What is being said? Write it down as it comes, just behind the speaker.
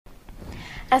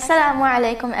Assalamu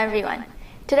alaikum everyone.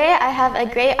 Today I have a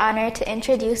great honor to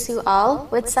introduce you all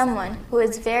with someone who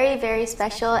is very, very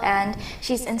special, and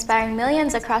she's inspiring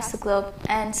millions across the globe,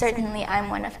 and certainly I'm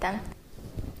one of them.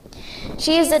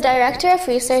 She is the Director of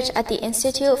Research at the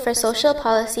Institute for Social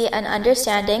Policy and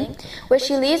Understanding, where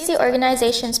she leads the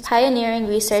organization's pioneering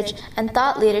research and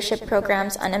thought leadership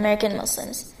programs on American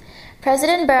Muslims.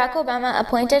 President Barack Obama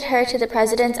appointed her to the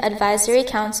President's Advisory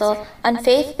Council on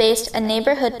Faith-Based and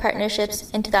Neighborhood Partnerships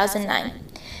in 2009.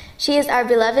 She is our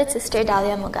beloved sister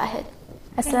Dalia Mogahed.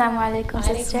 Assalamu alaikum,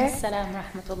 sister. Assalam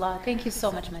rahmatullah. Thank you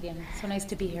so much, Maryam. So nice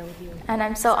to be here with you. And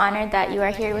I'm so honored that you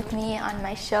are here with me on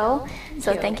my show.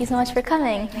 Thank you so much for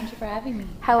coming. Thank you for having me.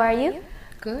 How are you?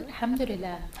 Good.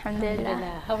 Alhamdulillah.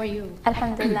 Alhamdulillah. How are you?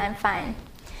 Alhamdulillah, I'm fine.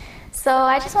 So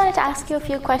I just wanted to ask you a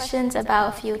few questions about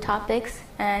a few topics,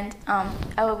 and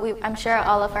I'm sure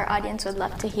all of our audience would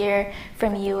love to hear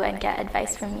from you and get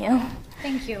advice from you.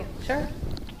 Thank you. Sure.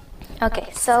 Okay,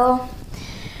 so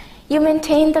you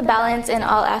maintain the balance in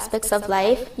all aspects of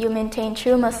life. You maintain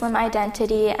true Muslim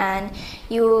identity, and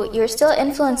you're still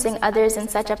influencing others in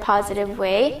such a positive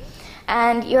way.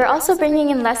 And you're also bringing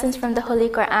in lessons from the Holy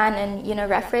Quran and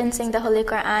referencing the Holy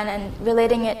Quran and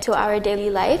relating it to our daily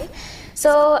life.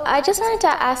 So I just wanted to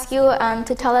ask you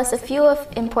to tell us a few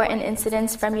important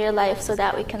incidents from your life so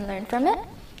that we can learn from it.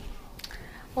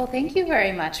 Well, thank you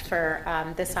very much for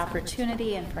this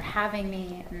opportunity and for having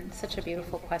me, and such a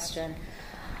beautiful question.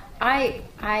 I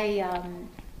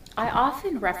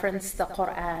often reference the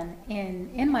Quran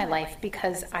in my life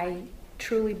because I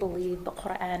truly believe the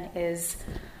Quran is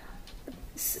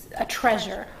a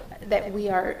treasure that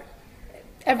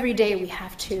every day we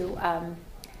have to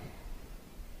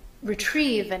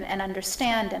retrieve and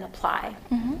understand and apply.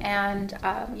 Mm-hmm. And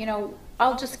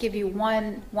I'll just give you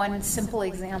one simple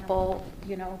example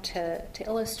to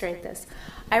illustrate this.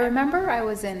 I remember I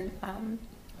was in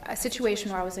a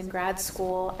situation where I was in grad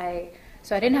school.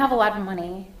 So I didn't have a lot of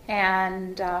money,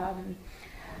 and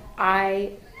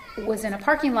I was in a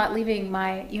parking lot leaving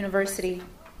my university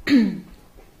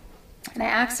and I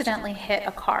accidentally hit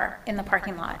a car in the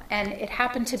parking lot, and it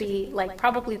happened to be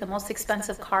probably the most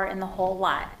expensive car in the whole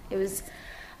lot. It was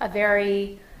a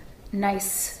very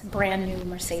nice brand new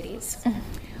Mercedes,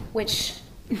 which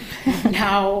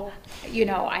now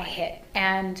I hit,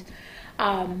 and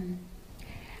I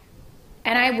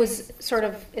was sort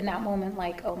of in that moment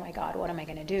oh my God, what am I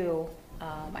going to do?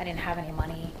 I didn't have any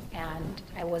money, and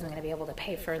I wasn't going to be able to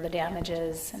pay for the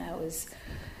damages, and I was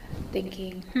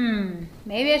thinking,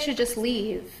 maybe I should just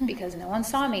leave because no one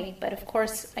saw me. But of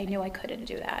course, I knew I couldn't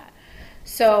do that.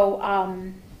 So,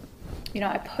 I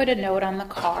put a note on the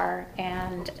car,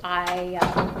 and I,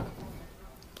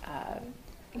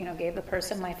 gave the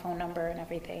person my phone number and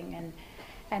everything,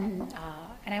 and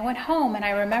I went home, and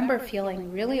I remember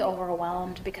feeling really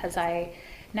overwhelmed because I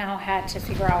now had to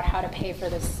figure out how to pay for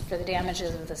the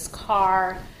damages of this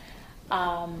car,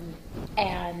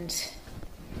 and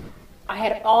I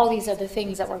had all these other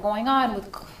things that were going on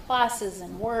with classes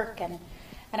and work, and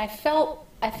I felt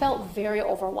very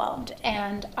overwhelmed.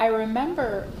 And I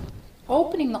remember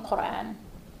opening the Quran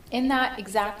in that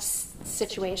exact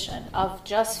situation of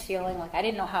just feeling like I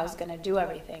didn't know how I was going to do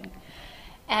everything,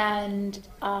 and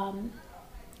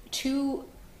to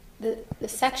the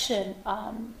section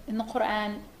in the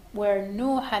Quran where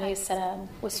Nuh alayhi salam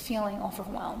was feeling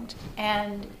overwhelmed,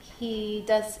 and he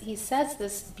says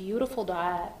this beautiful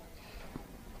dua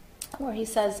where he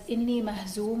says, "Inni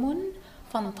mahzoomun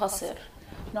fantasir."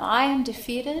 I am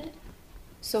defeated,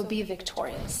 so be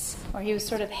victorious. Where he was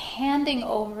sort of handing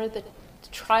over the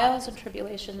trials and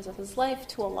tribulations of his life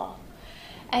to Allah.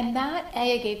 And that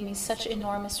ayah gave me such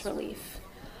enormous relief.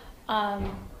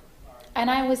 And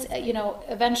I was,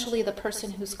 eventually the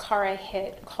person whose car I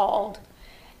hit called,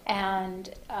 and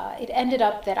it ended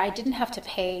up that I didn't have to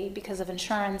pay because of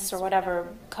insurance or whatever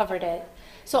covered it.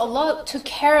 So Allah took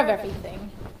care of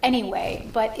everything anyway,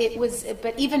 but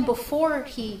even before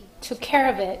He took care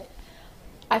of it,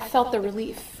 I felt the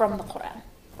relief from the Quran.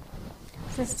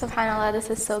 SubhanAllah, this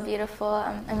is so beautiful.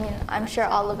 I'm sure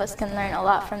all of us can learn a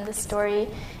lot from this story.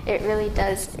 It really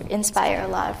does inspire a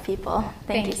lot of people.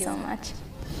 Thank you so much.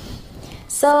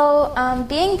 So,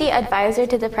 being the advisor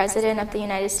to the President of the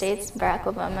United States, Barack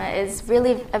Obama, is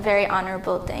really a very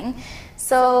honorable thing.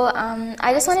 So,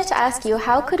 I just wanted to ask you,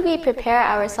 how could we prepare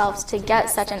ourselves to get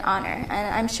such an honor?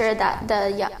 And I'm sure that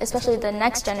especially the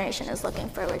next generation is looking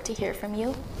forward to hear from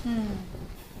you.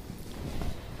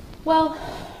 Well,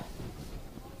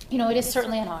 it is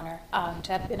certainly an honor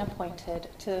to have been appointed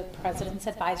to the President's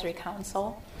Advisory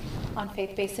Council on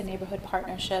Faith-Based and Neighborhood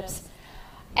Partnerships.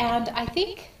 And I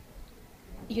think,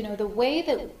 the way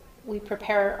that we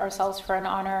prepare ourselves for an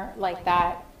honor like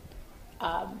that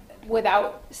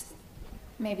without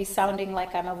maybe sounding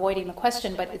like I'm avoiding the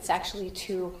question, but it's actually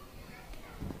to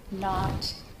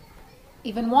not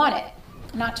even want it,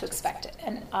 not to expect it,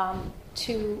 and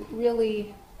to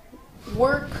really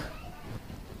work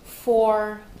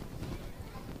for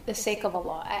the sake of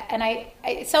Allah. And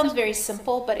it sounds very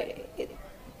simple, but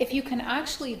if you can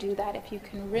actually do that, if you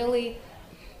can really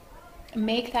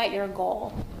make that your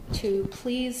goal, to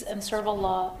please and serve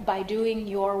Allah by doing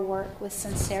your work with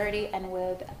sincerity and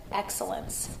with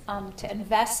excellence, to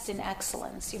invest in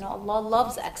excellence. Allah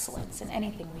loves excellence in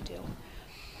anything we do.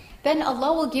 Then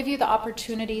Allah will give you the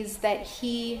opportunities that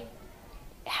He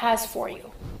has for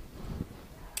you.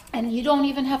 And you don't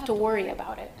even have to worry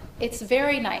about it. It's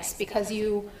very nice because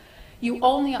you're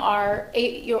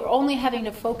only having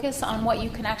to focus on what you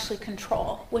can actually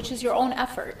control, which is your own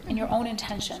effort and your own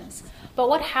intentions. But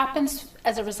what happens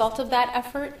as a result of that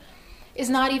effort is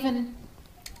not even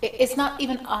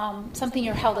something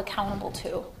you're held accountable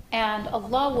to. And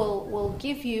Allah will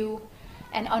give you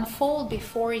and unfold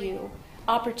before you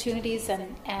opportunities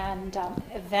and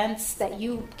events that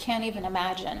you can't even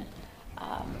imagine.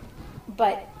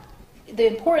 But the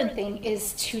important thing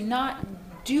is to not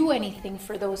do anything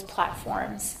for those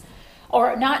platforms,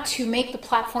 or not to make the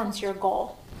platforms your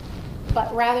goal,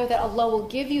 but rather that Allah will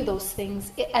give you those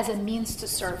things as a means to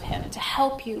serve Him, to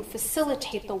help you,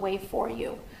 facilitate the way for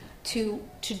you to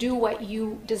do what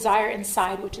you desire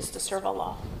inside, which is to serve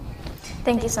Allah.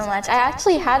 Thank you so much. I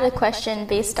actually had a question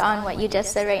based on what you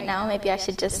just said right now. Maybe I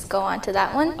should just go on to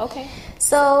that one. Okay.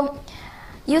 So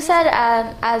you said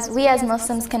as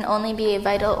Muslims can only be a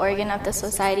vital organ of the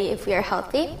society if we are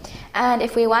healthy. And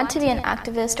if we want to be an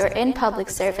activist or in public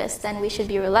service, then we should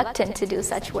be reluctant to do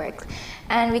such work.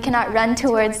 And we cannot run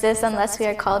towards this unless we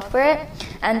are called for it.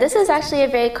 And this is actually a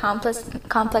very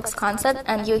complex concept,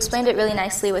 and you explained it really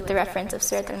nicely with the reference of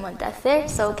Surat al-Muddathir.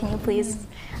 So can you please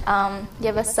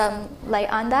give us some light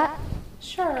on that?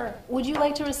 Sure. Would you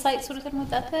like to recite Surat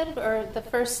al-Muddathir, or the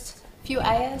first few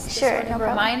ayahs? Sure, to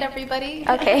remind everybody?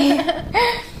 Okay.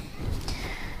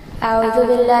 أعوذ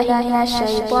بالله من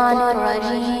الشيطان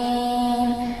الرجيم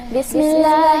بسم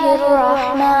الله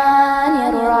الرحمن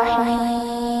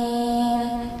الرحيم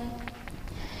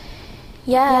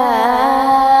يا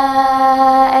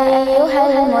أيها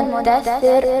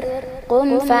المدثر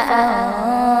قم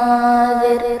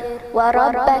فأنذر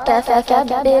وربك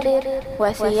فكبر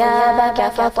وثيابك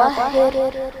فطهر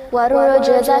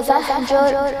والرجز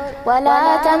فاهجر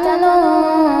ولا تمنن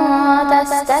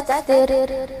تستكثر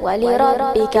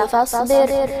ولربك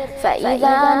فاصبر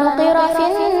فإذا نقر في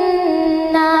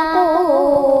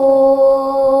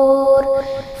الناقور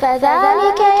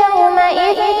فذلك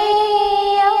يومئذ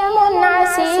يوم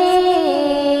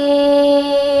عسير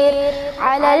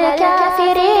على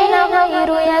الكافرين غير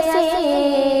يسير.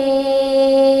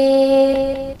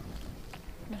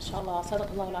 ما شاء الله. صدق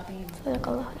الله العظيم. صدق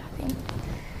الله العظيم.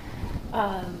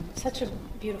 Such a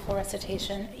beautiful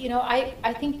recitation.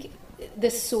 I think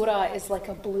this surah is like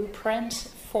a blueprint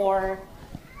for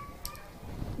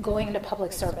going into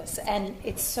public service, and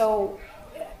it's so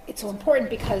important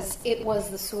because it was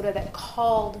the surah that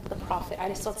called the Prophet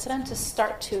ﷺ to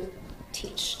start to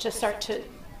teach, to start to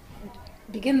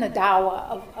begin the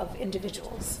da'wah of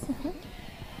individuals. Mm-hmm.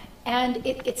 And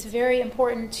it's very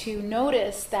important to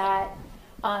notice that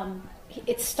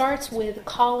it starts with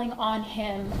calling on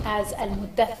him as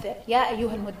al-muddathir, ya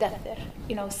ayyuha al-muddathir,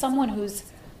 someone who's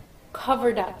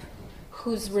covered up,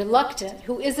 who's reluctant,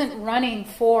 who isn't running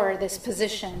for this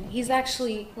position. He's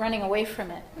actually running away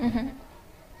from it. Mm-hmm.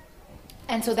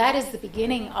 And so that is the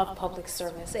beginning of public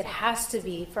service. It has to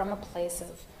be from a place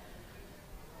of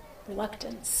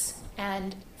reluctance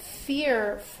and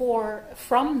fear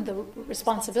from the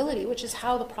responsibility, which is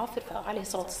how the Prophet felt,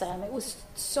 ﷺ. It was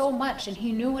so much, and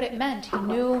he knew what it meant. He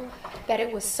knew that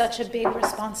it was such a big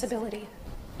responsibility.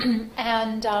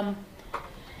 And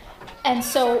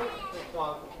so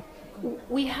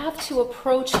we have to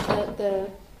approach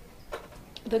the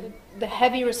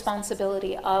heavy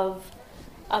responsibility of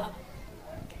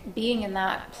being in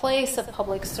that place of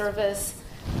public service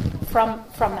from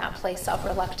that place of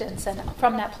reluctance, and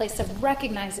from that place of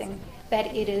recognizing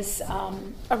that it is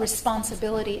a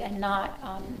responsibility and not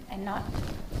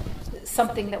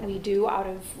something that we do out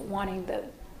of wanting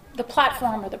the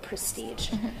platform or the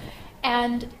prestige. Mm-hmm.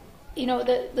 And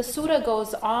the surah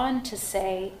goes on to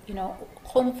say,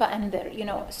 qum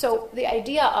fa'andir, so the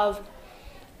idea of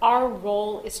our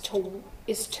role is to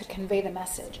convey the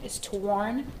message, is to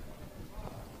warn,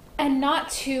 and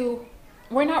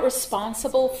we're not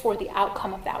responsible for the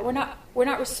outcome of that. We're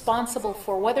not responsible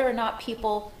for whether or not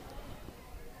people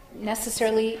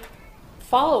necessarily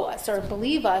follow us or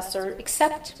believe us or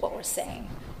accept what we're saying.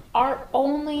 Our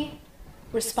only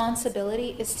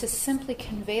responsibility is to simply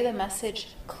convey the message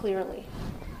clearly.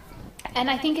 And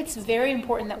I think it's very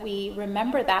important that we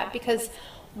remember that, because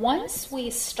once we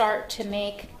start to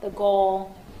make the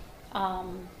goal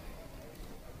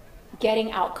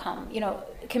getting outcome,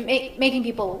 making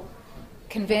people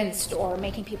convinced or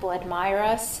making people admire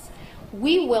us,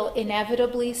 we will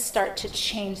inevitably start to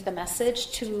change the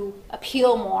message to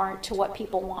appeal more to what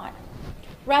people want,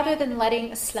 rather than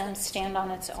letting Islam stand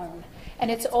on its own. And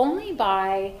it's only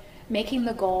by making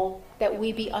the goal that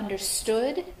we be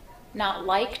understood, not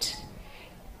liked,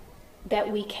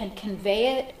 that we can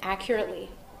convey it accurately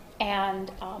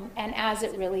and as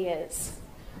it really is.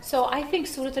 So I think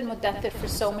Surah Al-Muddathir, for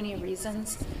so many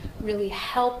reasons, really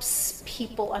helps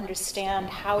people understand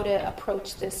how to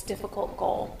approach this difficult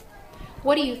goal.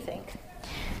 What do you think?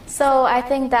 So I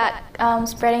think that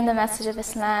spreading the message of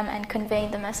Islam and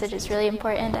conveying the message is really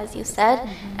important, as you said.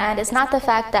 Mm-hmm. And it's not the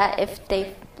fact that if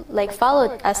they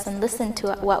followed us and listened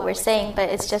to what we're saying, but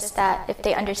it's just that if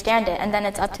they understand it, and then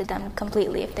it's up to them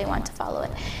completely if they want to follow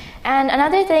it. And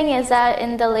another thing is that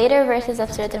in the later verses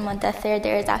of Surah Al-Muddathir,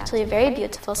 there is actually a very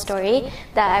beautiful story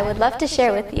that I would love to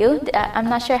share with you. I'm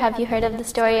not sure, have you heard of the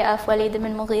story of Walid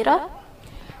ibn Mughira?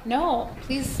 No,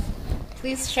 please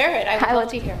share it. I would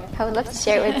love to hear it. I would love to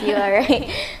share it with you, all right.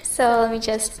 So let me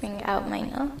just bring out my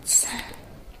notes.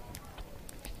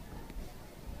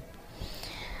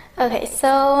 Okay,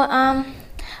 so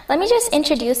let me just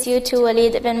introduce you to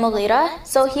Walid ibn Mughira.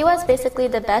 So he was basically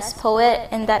the best poet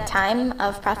in that time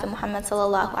of Prophet Muhammad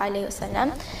sallallahu alaihi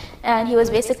wasallam, and he was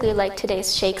basically like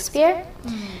today's Shakespeare.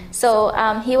 So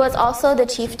he was also the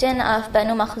chieftain of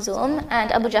Banu Makhzum,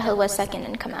 and Abu Jahl was second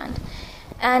in command.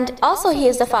 And also he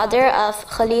is the father of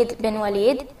Khalid bin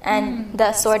Walid and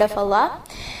the Sword of Allah.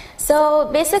 So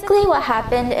basically what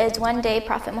happened is one day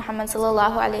Prophet Muhammad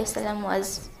sallallahu alaihi wasallam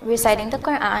was reciting the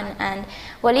Quran, and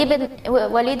Walid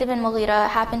ibn Mughira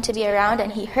happened to be around,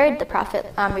 and he heard the Prophet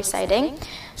reciting.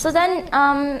 So then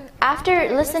after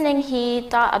listening, he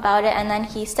thought about it, and then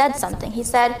he said something. He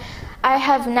said, I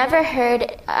have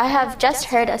just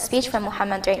heard a speech from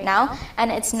Muhammad right now,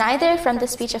 and it's neither from the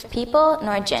speech of people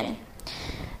nor jinn.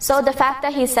 So the fact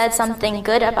that he said something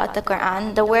good about the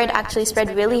Quran, the word actually spread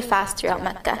really fast throughout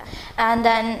Mecca. And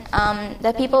then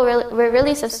the people were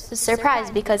really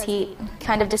surprised, because he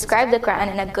kind of described the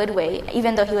Quran in a good way,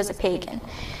 even though he was a pagan.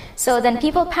 So then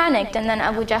people panicked, and then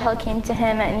Abu Jahl came to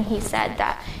him and he said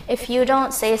that if you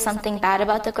don't say something bad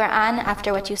about the Quran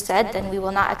after what you said, then we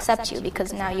will not accept you,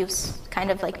 because now you've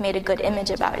kind of made a good image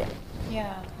about it.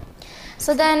 Yeah.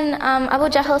 So then Abu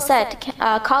Jahl said,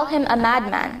 call him a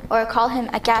madman, or call him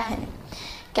a kahin,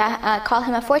 call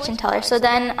him a fortune teller. So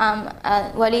then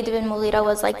Walid ibn Mughira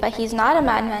was like, but he's not a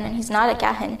madman and he's not a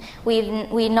kahin.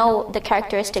 We know the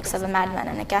characteristics of a madman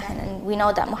and a kahin, and we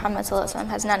know that Muhammad sallallahu alaihi wasallam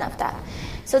has none of that.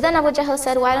 So then Abu Jahl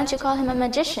said, why don't you call him a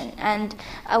magician? And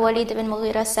Walid ibn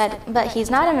Mughira said, but he's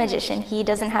not a magician. He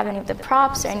doesn't have any of the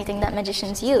props or anything that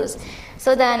magicians use.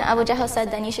 So then Abu Jahl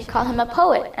said, then you should call him a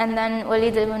poet. And then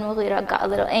Walid ibn Mughira got a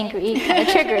little angry, kind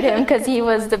of triggered him, because he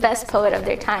was the best poet of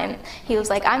their time. He was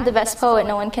like, I'm the best poet,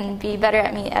 no one can be better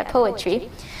at me at poetry.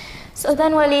 So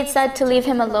then Walid said to leave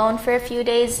him alone for a few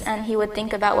days, and he would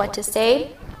think about what to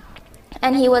say.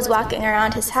 And he was walking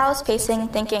around his house, pacing,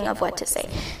 thinking of what to say.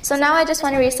 So now I just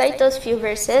want to recite those few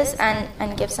verses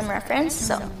and give some reference.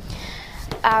 So,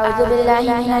 أعوذ بالله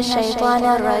من الشيطان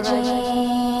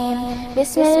الرجيم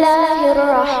بسم الله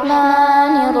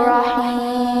الرحمن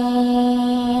الرحيم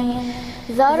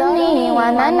ذرني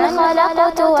ومن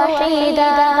خلقت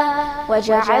وحيدا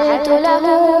وجعلت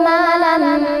له مالا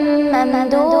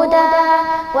ممدودا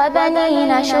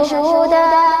وبنين شهودا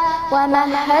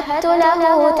ومهدت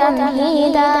له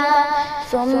تمهيدا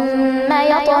ثم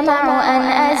يطمع أن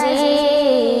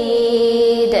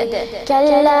أزيد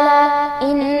كلا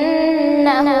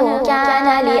إنه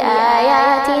كان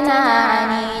لآياتنا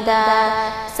عنيدا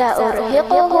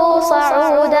سأرهقه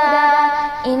صعودا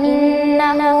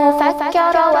إنه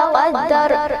فكر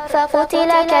وقدر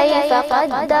فقتل كيف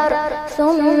قدر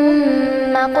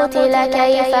ثم قتل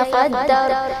كيف قدر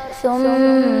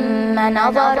ثم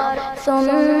نظر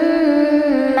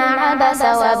ثم عبس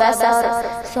وبسر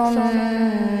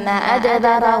ثم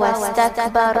أدبر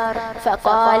واستكبر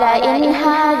فقال إن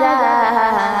هذا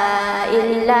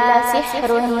إلا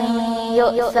سحر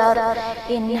يؤثر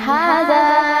إن هذا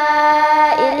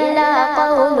إلا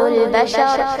قول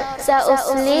البشر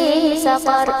سأصليه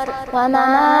سقر وما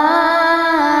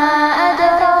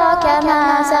أدراك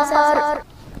ما سقر.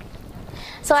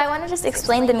 So I want to just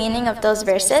explain the meaning of those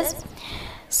verses.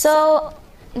 So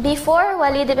before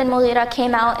Walid ibn Mughira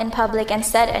came out in public and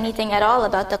said anything at all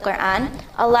about the Quran,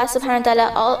 Allah subhanahu wa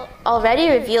ta'ala already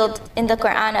revealed in the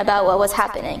Quran about what was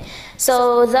happening.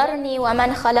 So, ذَرْنِي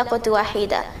وَمَنْ خَلَقْتُ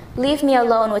وَحِيدًا, leave me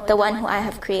alone with the one who I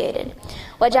have created.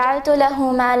 وَجَعَلْتُ لَهُ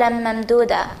مَالًا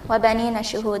مَمْدُودًا وَبَنِينَ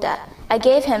شُهُودًا, I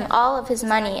gave him all of his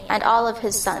money and all of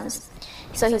his sons.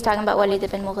 So he's talking about Walid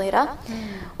ibn Mughira.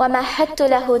 وَمَهَّدْتُ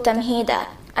لَهُ تَمْهِيدًا,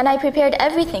 and I prepared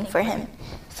everything for him.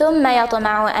 ثُمَّ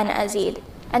يَطْمَعُ أَنْ أَزِيدَ,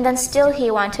 and then still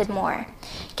he wanted more.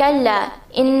 كَلَّا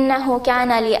إِنَّهُ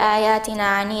كَانَ لِآيَاتِنَا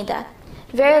عَنِيدًا,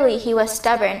 verily he was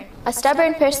stubborn, a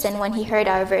stubborn person when he heard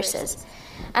our verses.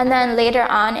 And then later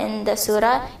on in the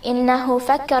surah, إِنَّهُ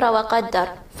فَكَّرَ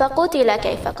وَقَدَّرَ فَقُتِلَ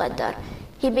كَيْفَ قَدَّرَ,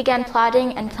 he began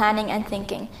plotting and planning and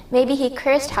thinking. Maybe he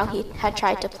cursed how he had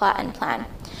tried to plot and plan.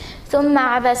 ثُمَّ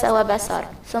عَبَسَ وَبَصَرَ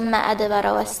ثُمَّ أَدْبَرَ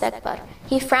وَاسْتَكْبَرَ,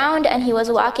 he frowned and he was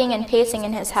walking and pacing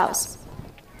in his house.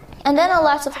 And then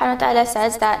Allah subhanahu wa ta'ala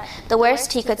says that the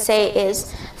worst he could say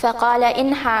is فَقَالَ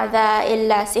إِنْ هَذَا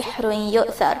إِلَّا سِحْرٌ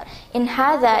يُؤْثَرُ إِنْ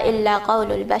هَذَا إِلَّا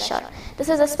قَوْلُ الْبَشَرِ, this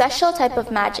is a special type of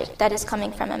magic that is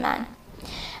coming from a man.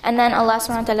 And then Allah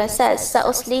subhanahu wa ta'ala says,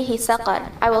 سَأُصْلِيهِ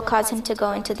سَقَرَ, I will cause him to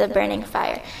go into the burning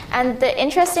fire. And the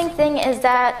interesting thing is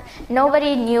that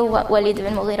nobody knew what Walid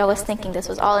ibn Mughira was thinking. This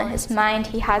was all in his mind.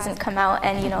 He hasn't come out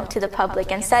and to the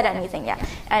public and said anything yet.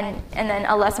 And then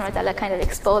Allah subhanahu wa ta'ala kind of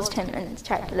exposed him and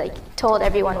told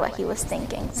everyone what he was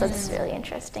thinking. So this is really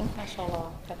interesting.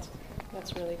 MashaAllah,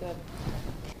 that's really good.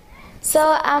 So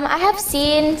I have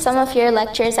seen some of your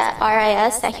lectures at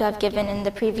RIS that you have given in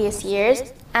the previous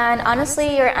years, and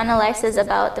honestly your analysis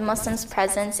about the Muslims'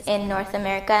 presence in North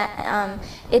America,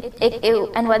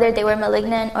 and whether they were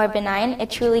malignant or benign, it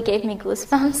truly gave me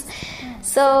goosebumps.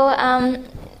 So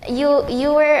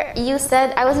you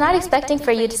said, I was not expecting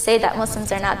for you to say that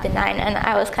Muslims are not benign, and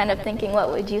I was kind of thinking,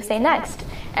 what would you say next?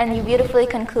 And you beautifully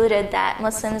concluded that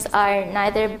Muslims are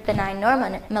neither benign nor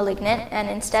malignant, and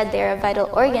instead they are a vital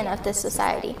organ of this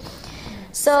society.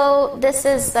 So this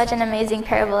is such an amazing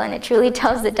parable, and it truly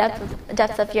tells the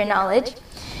depth of your knowledge.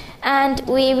 And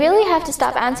we really have to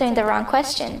stop answering the wrong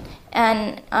question.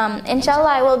 And inshallah,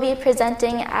 I will be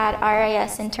presenting at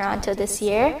RIS in Toronto this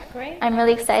year. Great. I'm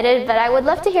really excited, but I would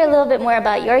love to hear a little bit more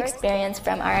about your experience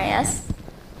from RIS.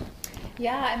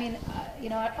 Yeah, I mean,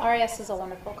 RIS is a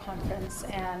wonderful conference,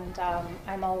 and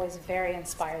I'm always very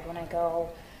inspired when I go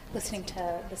listening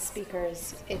to the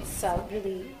speakers. It's a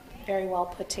really very well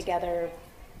put together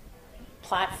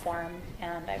platform,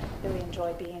 and I really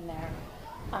enjoy being there.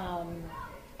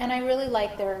 And I really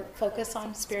like their focus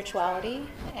on spirituality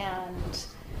and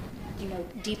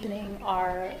deepening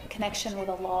our connection with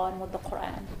Allah and with the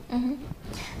Quran. Mm-hmm.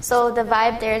 So the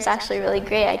vibe there is actually really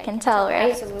great, I can tell,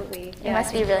 right? Absolutely. It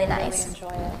must be really nice. Really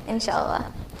enjoy it.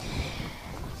 Inshallah.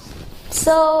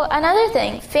 So another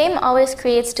thing, fame always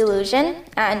creates delusion,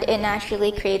 and it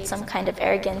naturally creates some kind of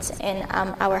arrogance in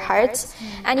our hearts.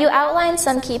 And you outlined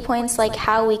some key points like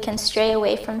how we can stray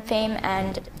away from fame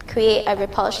and create a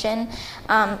repulsion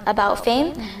about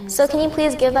fame. So can you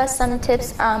please give us some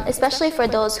tips, especially for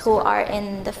those who are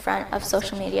in the front of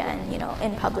social media and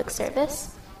in public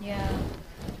service? Yeah.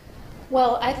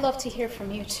 Well, I'd love to hear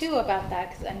from you too about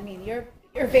that, because I mean you're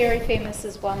very famous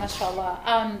as well,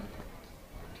 mashallah.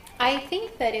 I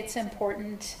think that it's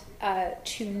important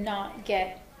to not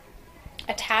get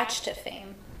attached to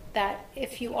fame, that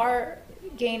if you are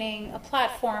gaining a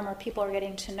platform or people are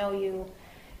getting to know you,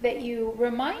 that you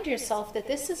remind yourself that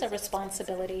this is a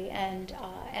responsibility, and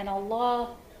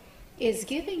Allah is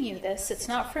giving you this, it's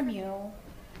not from you,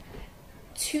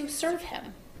 to serve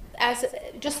Him. As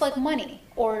just like money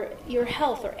or your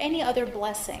health or any other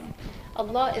blessing,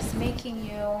 Allah is making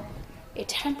you a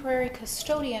temporary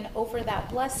custodian over that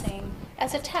blessing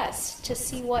as a test to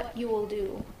see what you will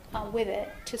do with it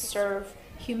to serve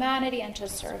humanity and to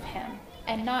serve Him,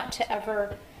 and not to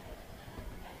ever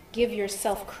give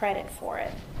yourself credit for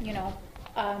it.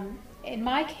 In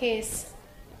my case,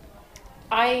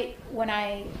 when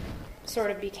I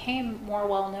sort of became more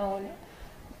well known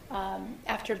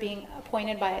after being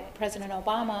appointed by President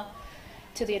Obama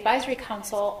to the Advisory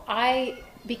Council, I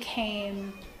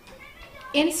became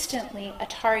instantly a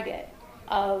target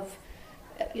of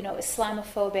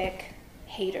Islamophobic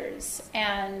haters,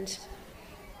 and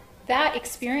that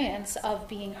experience of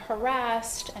being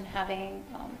harassed and having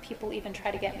people even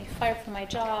try to get me fired from my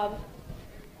job,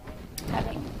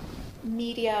 having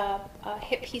media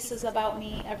hit pieces about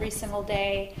me every single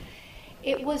day,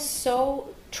 it was so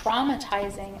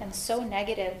traumatizing and so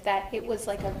negative that it was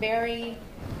like a very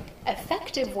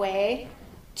effective way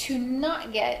to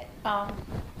not get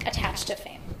attached to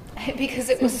fame. because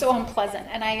it was so unpleasant.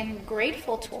 And I am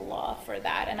grateful to Allah for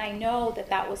that. And I know that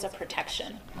that was a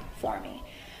protection for me.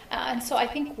 And so I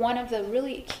think one of the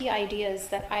really key ideas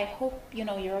that I hope,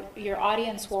 your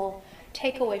audience will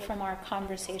take away from our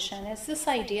conversation is this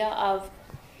idea of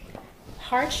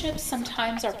hardships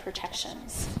sometimes are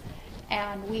protections.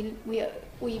 And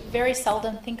we very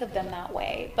seldom think of them that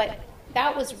way. But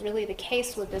that was really the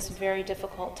case with this very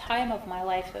difficult time of my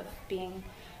life of being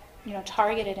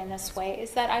targeted in this way,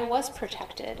 is that I was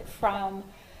protected from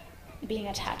being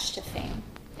attached to fame.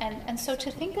 And so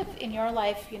to think of in your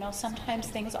life, sometimes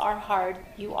things are hard.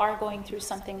 You are going through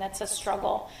something that's a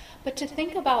struggle. But to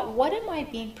think about, what am I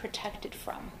being protected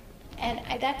from? And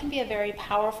that can be a very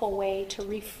powerful way to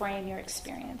reframe your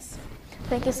experience.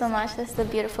 Thank you so much. That's the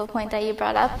beautiful point that you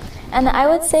brought up. And I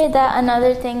would say that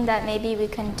another thing that maybe we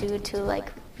can do to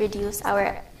reduce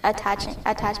our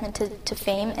attachment to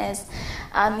fame is,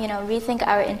 rethink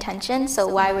our intention. So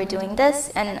why we're doing this,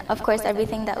 and of course,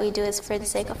 everything that we do is for the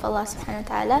sake of Allah Subhanahu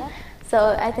wa Taala.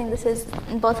 So I think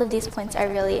both of these points are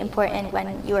really important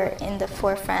when you are in the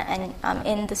forefront and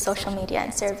in the social media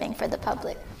and serving for the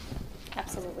public.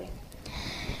 Absolutely.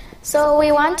 So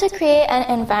we want to create an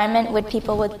environment where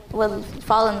people will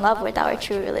fall in love with our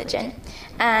true religion.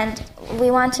 And we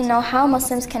want to know how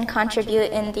Muslims can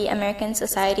contribute in the American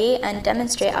society and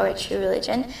demonstrate our true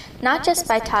religion, not just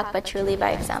by talk, but truly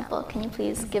by example. Can you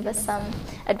please give us some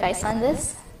advice on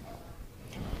this?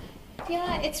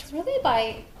 Yeah, it's really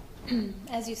by,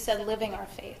 as you said, living our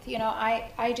faith.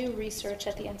 I do research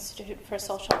at the Institute for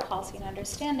Social Policy and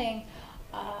Understanding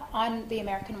on the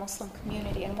American Muslim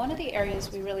community, and one of the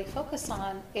areas we really focus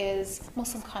on is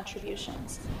Muslim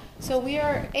contributions. So we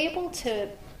are able to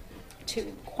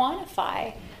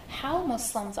quantify how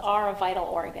Muslims are a vital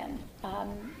organ.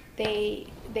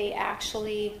 They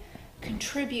actually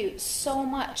contribute so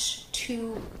much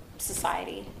to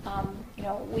society.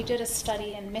 We did a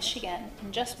study in Michigan,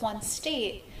 in just one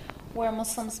state, where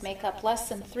Muslims make up less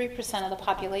than 3% of the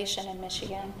population in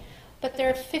Michigan, but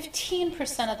they're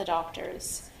 15% of the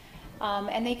doctors.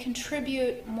 And they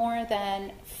contribute more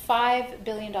than $5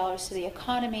 billion to the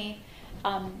economy.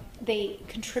 They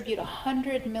contribute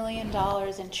 $100 million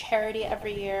in charity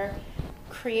every year,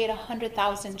 create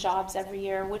 100,000 jobs every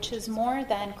year, which is more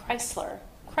than Chrysler.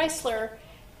 Chrysler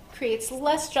creates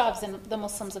less jobs than the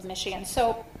Muslims of Michigan.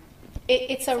 So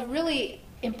it's a really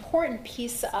important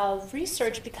piece of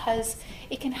research, because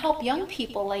it can help young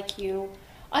people like you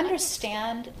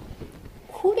understand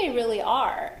who they really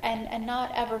are and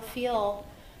not ever feel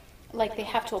like they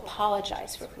have to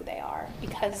apologize for who they are.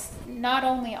 Because not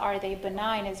only are they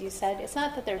benign, as you said, it's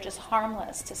not that they're just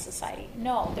harmless to society.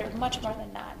 No, they're much more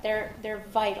than that. They're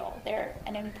vital. They're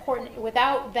an important,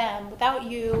 without them, without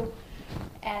you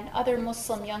and other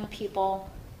Muslim young people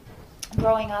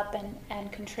growing up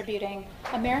and contributing,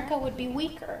 America would be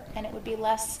weaker, and it would be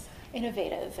less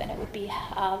innovative, and it would be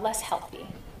less healthy.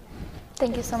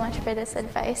 Thank you so much for this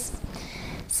advice.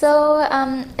 So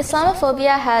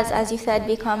Islamophobia has, as you said,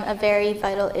 become a very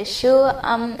vital issue,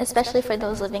 especially for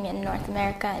those living in North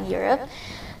America and Europe.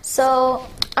 So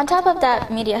on top of that,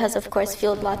 media has, of course,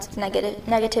 fueled lots of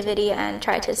negativity and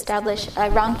tried to establish a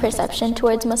wrong perception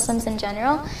towards Muslims in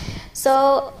general.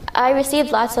 So I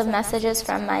received lots of messages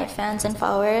from my fans and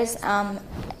followers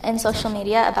in social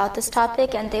media about this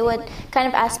topic, and they would kind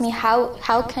of ask me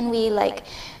how can we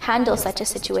handle such a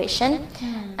situation.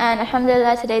 And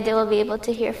alhamdulillah, today they will be able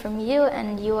to hear from you,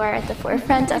 and you are at the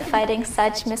forefront of fighting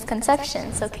such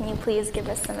misconceptions. So can you please give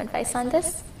us some advice on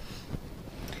this?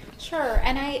 Sure,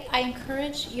 and I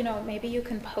encourage, maybe you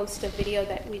can post a video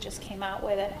that we just came out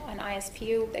with on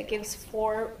ISPU that gives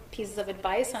 4 pieces of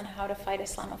advice on how to fight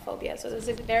Islamophobia. So this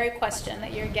is the very question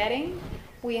that you're getting.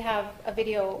 We have a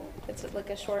video that's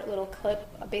like a short little clip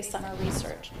based on our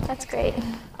research. That's great.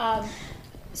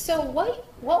 So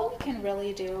what we can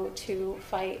really do to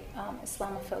fight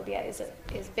Islamophobia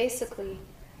is basically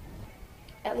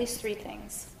at least 3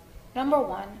 things. Number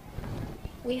 1,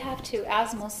 we have to,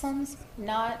 as Muslims,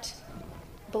 not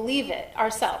believe it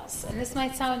ourselves. And this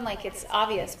might sound like it's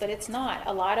obvious, but it's not.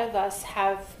 A lot of us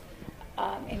have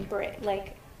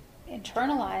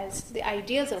internalized the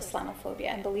ideas of Islamophobia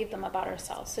and believe them about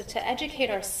ourselves. So to educate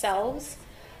ourselves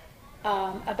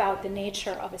about the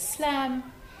nature of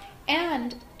Islam,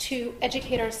 and to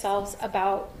educate ourselves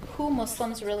about who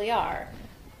Muslims really are.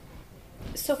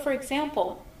 So for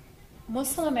example,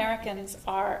 Muslim Americans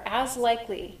are as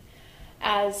likely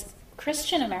as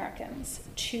Christian Americans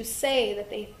to say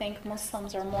that they think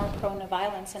Muslims are more prone to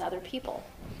violence than other people,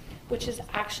 which is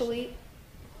actually,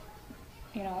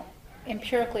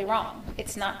 empirically wrong.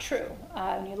 It's not true.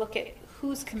 When you look at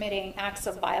who's committing acts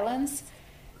of violence,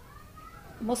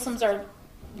 Muslims are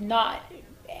not,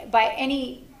 by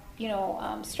any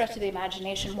stretch of the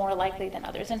imagination, more likely than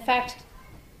others. In fact,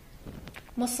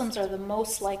 Muslims are the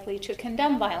most likely to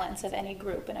condemn violence of any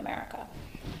group in America.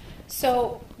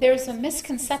 So there's a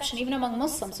misconception even among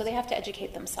Muslims, so they have to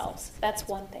educate themselves. That's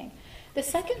one thing. The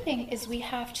second thing is we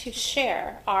have to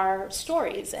share our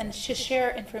stories and to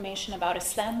share information about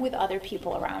Islam with other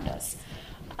people around us.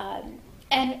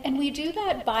 And we do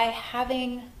that by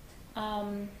having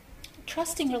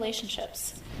trusting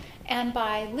relationships and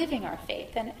by living our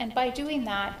faith. And by doing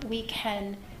that, we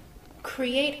can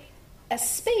create a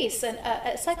space,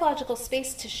 a psychological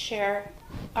space to share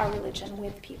our religion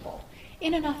with people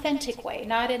in an authentic way,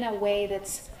 not in a way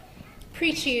that's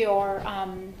preachy or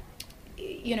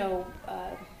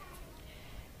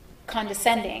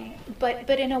condescending, but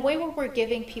in a way where we're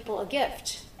giving people a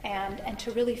gift and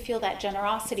to really feel that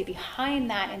generosity behind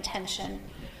that intention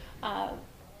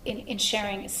in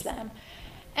sharing Islam.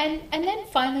 And then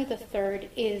finally the third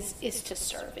is to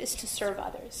serve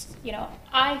others.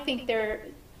 I think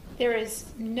there is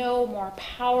no more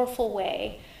powerful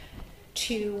way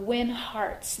to win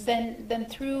hearts than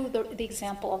through the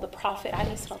example of the Prophet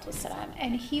ﷺ.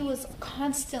 And he was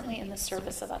constantly in the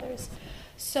service of others.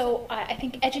 So I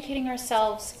think educating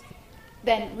ourselves,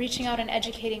 then reaching out and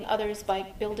educating others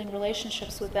by building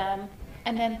relationships with them,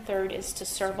 and then third is to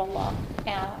serve Allah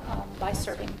by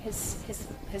serving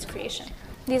His creation.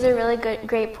 These are really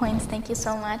great points. Thank you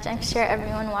so much. I'm sure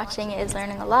everyone watching is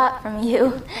learning a lot from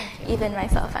you. Even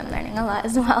myself, I'm learning a lot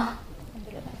as well.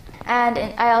 And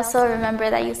I also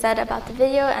remember that you said about the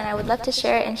video, and I would love to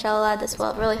share it. Inshallah, this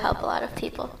will really help a lot of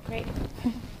people. Great.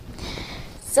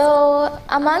 So,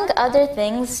 among other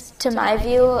things, to my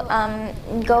view,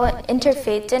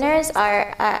 interfaith dinners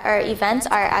or events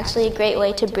are actually a great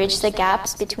way to bridge the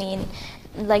gaps between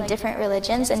different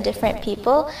religions and different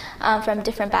people from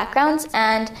different backgrounds.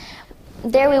 And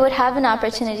there we would have an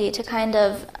opportunity to kind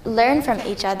of learn from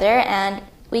each other, and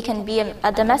we can be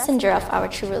the messenger of our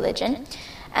true religion.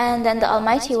 And then the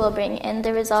Almighty will bring in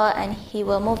the result, and He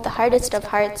will move the hardest of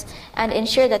hearts and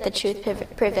ensure that the truth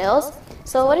prevails.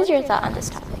 So what is your thought on this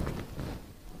topic?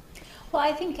 Well,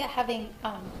 I think having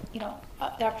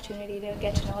the opportunity to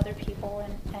get to know other people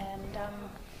and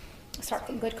start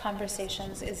good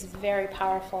conversations is very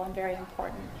powerful and very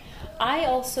important. I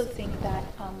also think that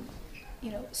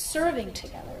serving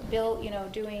together,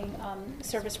 doing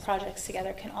service projects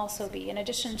together can also be, in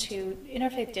addition to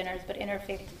interfaith dinners, but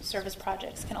interfaith service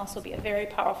projects can also be a very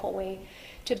powerful way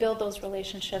to build those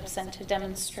relationships and to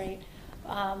demonstrate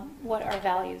what our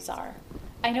values are.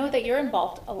 I know that you're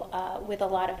involved with a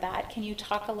lot of that. Can you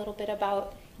talk a little bit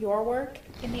about your work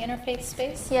in the interfaith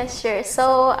space? Yes, sure.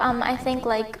 So I think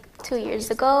 2 years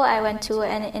ago, I went to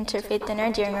an interfaith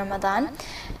dinner during Ramadan,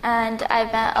 and I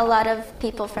met a lot of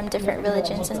people from different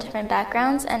religions and different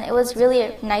backgrounds, and it was really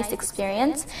a nice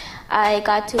experience. I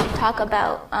got to talk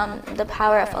about the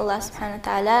power of Allah subhanahu wa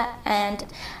ta'ala, and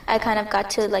I kind of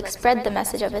got to spread the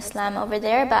message of Islam over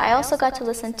there, but I also got to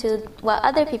listen to what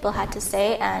other people had to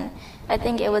say, and I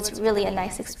think it was really a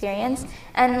nice experience.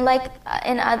 And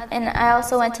I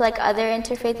also went to other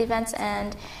interfaith events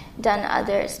and done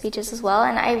other speeches as well,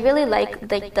 and I really like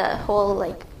the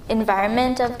whole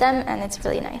environment of them, and it's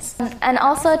really nice. And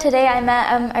also today I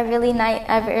met a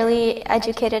really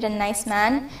educated and nice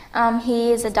man.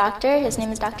 He is a doctor. His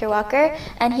name is Dr. Walker,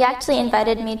 and he actually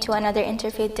invited me to another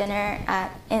interfaith dinner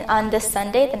on this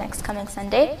Sunday, the next coming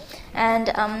Sunday. And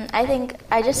I think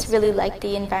I just really like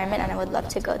the environment, and I would love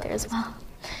to go there as well.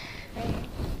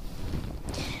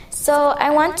 So I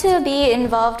want to be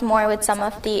involved more with some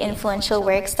of the influential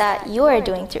works that you are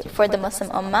doing for the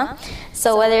Muslim Ummah.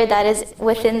 So whether that is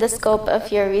within the scope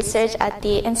of your research at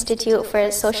the Institute for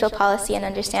Social Policy and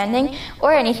Understanding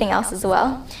or anything else as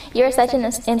well. You're such an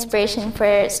inspiration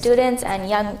for students and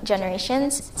young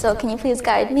generations. So can you please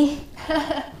guide me?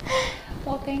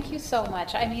 Well, thank you so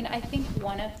much. I mean, I think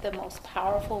one of the most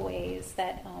powerful ways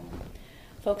that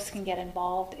folks can get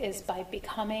involved is by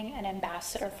becoming an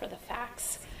ambassador for the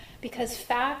facts. Because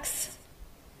facts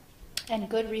and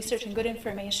good research and good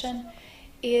information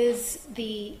is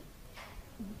the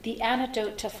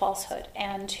antidote to falsehood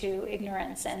and to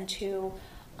ignorance and to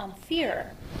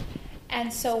fear.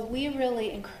 And so we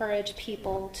really encourage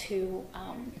people to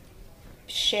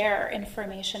share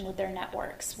information with their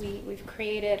networks. We've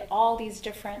created all these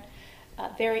different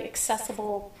very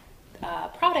accessible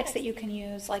products that you can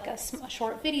use, like a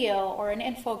short video or an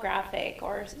infographic,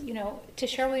 or to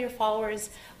share with your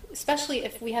followers, especially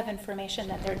if we have information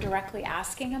that they're directly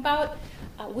asking about.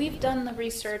 We've done the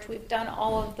research, we've done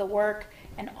all of the work,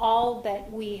 and all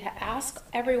that we ask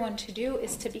everyone to do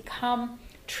is to become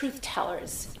truth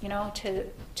tellers,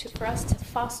 for us to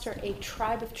foster a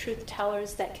tribe of truth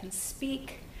tellers that can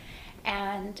speak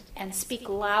and speak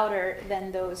louder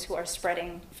than those who are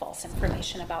spreading false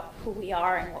information about who we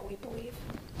are and what we believe.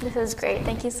 This is great.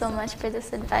 Thank you so much for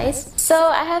this advice. So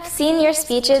I have seen your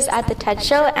speeches at the TED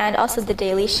Show and also the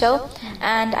Daily Show,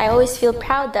 and I always feel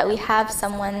proud that we have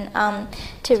someone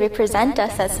to represent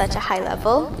us at such a high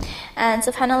level. And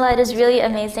subhanAllah, it is really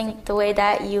amazing the way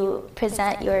that you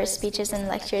present your speeches and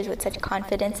lectures with such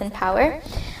confidence and power.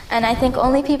 And I think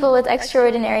only people with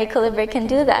extraordinary caliber can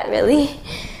do that, really.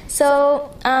 So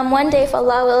one day, if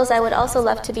Allah wills, I would also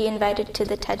love to be invited to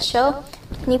the TED Show.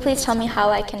 Can you please tell me how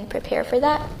I can prepare for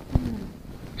that?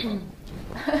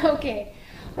 Okay.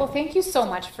 Well, thank you so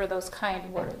much for those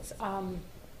kind words. I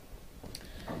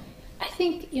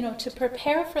think, to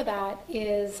prepare for that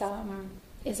is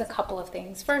a couple of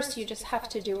things. First, you just have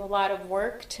to do a lot of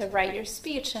work to write your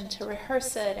speech and to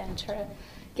rehearse it and to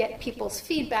get people's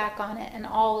feedback on it and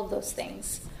all of those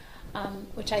things,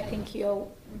 which I think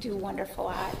you'll do wonderful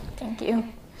at. Thank you.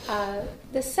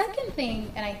 The second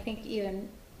thing, and I think even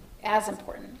as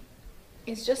important,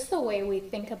 is just the way we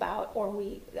think about,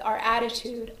 our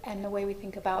attitude and the way we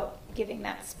think about giving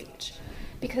that speech.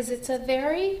 Because it's a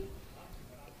very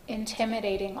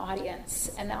intimidating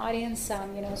audience, and the audience,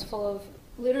 is full of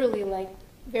literally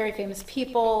very famous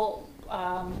people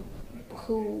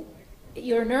who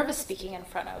you're nervous speaking in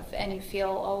front of, and you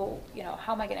feel,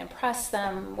 how am I going to impress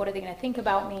them? What are they going to think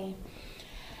about me?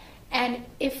 And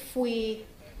if we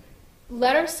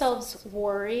let ourselves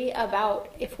worry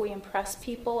about if we impress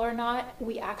people or not,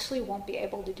 we actually won't be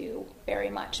able to do very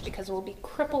much because we'll be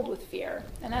crippled with fear.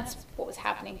 And that's what was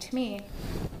happening to me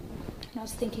when I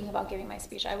was thinking about giving my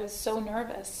speech. I was so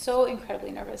nervous, so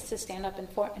incredibly nervous to stand up in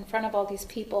front of all these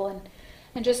people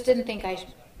and just didn't think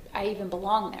I even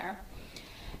belonged there.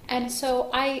 And so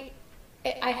I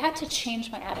had to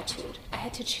change my attitude. I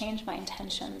had to change my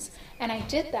intentions. And I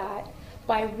did that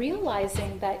by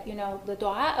realizing that, the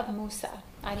dua of Musa,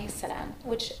 alayhi salam,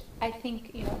 which I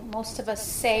think, most of us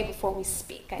say before we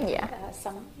speak. I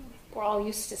think we're all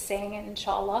used to saying it,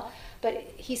 inshallah. But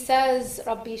he says,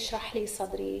 Rabbi shrah li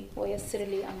sadri wa yassir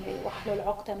li amri wa hlul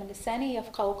 'uqda min lisani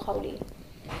yafqahu qawli.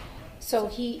 So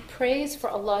he prays for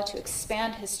Allah to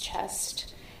expand his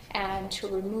chest and to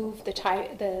remove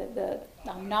the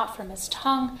knot from his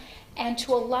tongue, and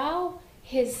to allow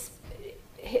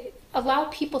allow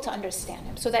people to understand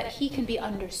him so that he can be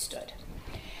understood.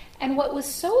 And what was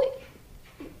so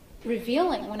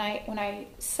revealing when I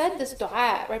said this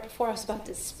dua right before I was about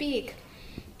to speak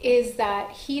is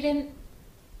that he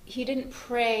didn't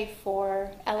pray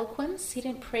for eloquence. He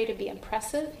didn't pray to be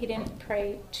impressive. He didn't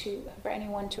pray for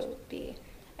anyone to be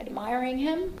admiring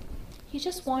him. He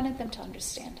just wanted them to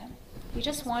understand him. He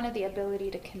just wanted the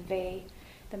ability to convey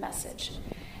the message.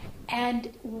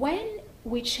 And when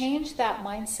we change that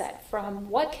mindset from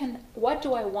what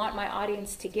do I want my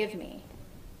audience to give me,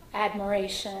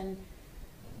 admiration,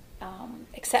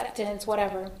 acceptance,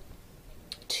 whatever,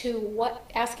 to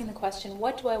asking the question,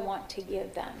 what do I want to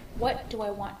give them? What do I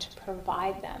want to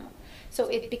provide them? So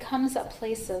it becomes a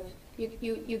place of,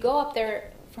 you go up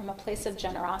there from a place of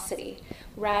generosity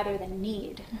rather than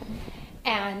need.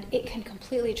 And it can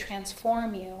completely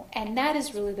transform you. And that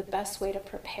is really the best way to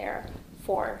prepare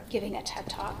for giving a TED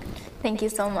Talk. Thank you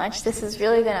so much. This is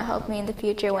really going to help me in the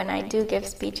future when I do give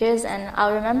speeches. And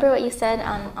I'll remember what you said.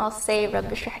 I'll say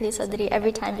Rabbi shrah li sadri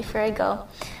every time before I go.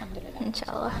 Alhamdulillah.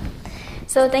 Inshallah.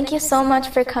 So thank you so much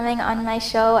for coming on my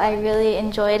show. I really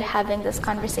enjoyed having this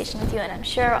conversation with you. And I'm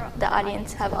sure the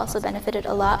audience have also benefited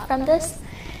a lot from this.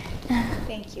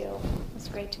 Thank you. It's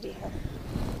great to be here.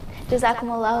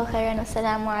 Jazakumullahu khairan.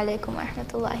 Wassalamu alaikum wa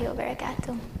rahmatullahi wa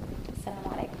barakatuh.